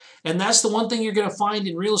And that's the one thing you're going to find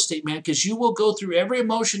in real estate, man, because you will go through every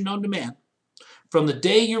emotion known to man. From the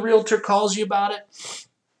day your realtor calls you about it,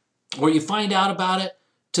 or you find out about it,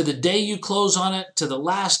 to the day you close on it, to the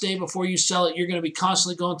last day before you sell it, you're going to be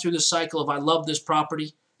constantly going through this cycle of, I love this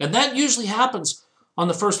property. And that usually happens on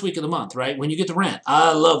the first week of the month, right? When you get the rent.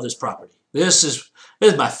 I love this property. This is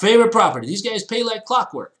my favorite property. These guys pay like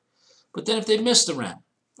clockwork. But then if they miss the rent,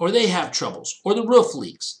 or they have troubles, or the roof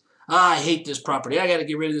leaks, I hate this property. I got to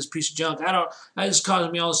get rid of this piece of junk. It's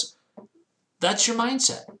causing me all this. That's your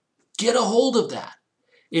mindset. Get a hold of that.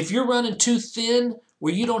 If you're running too thin,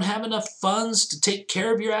 where you don't have enough funds to take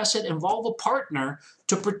care of your asset, involve a partner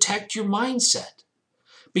to protect your mindset.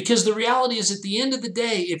 Because the reality is, at the end of the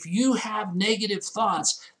day, if you have negative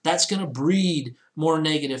thoughts, that's going to breed more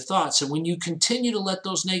negative thoughts. And when you continue to let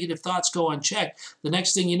those negative thoughts go unchecked, the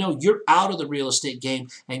next thing you know, you're out of the real estate game,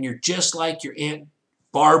 and you're just like your Aunt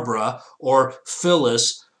Barbara or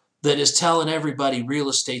Phyllis that is telling everybody real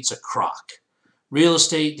estate's a crock. Real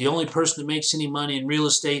estate, the only person that makes any money in real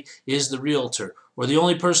estate is the realtor. Or the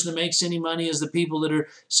only person that makes any money is the people that are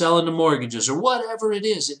selling the mortgages, or whatever it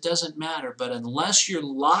is. It doesn't matter. But unless you're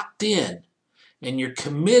locked in and you're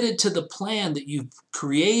committed to the plan that you've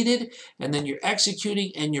created, and then you're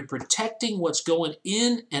executing and you're protecting what's going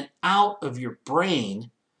in and out of your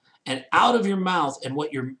brain and out of your mouth, and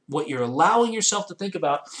what you're allowing yourself to think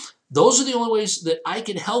about, those are the only ways that I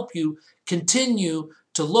can help you continue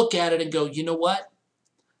to look at it and go, you know what?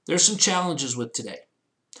 There's some challenges with today.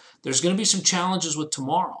 There's going to be some challenges with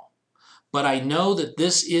tomorrow. But I know that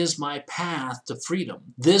this is my path to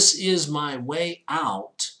freedom. This is my way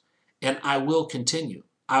out, and I will continue.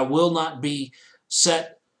 I will not be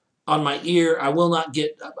set on my ear. I will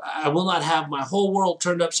not have my whole world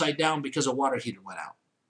turned upside down because a water heater went out.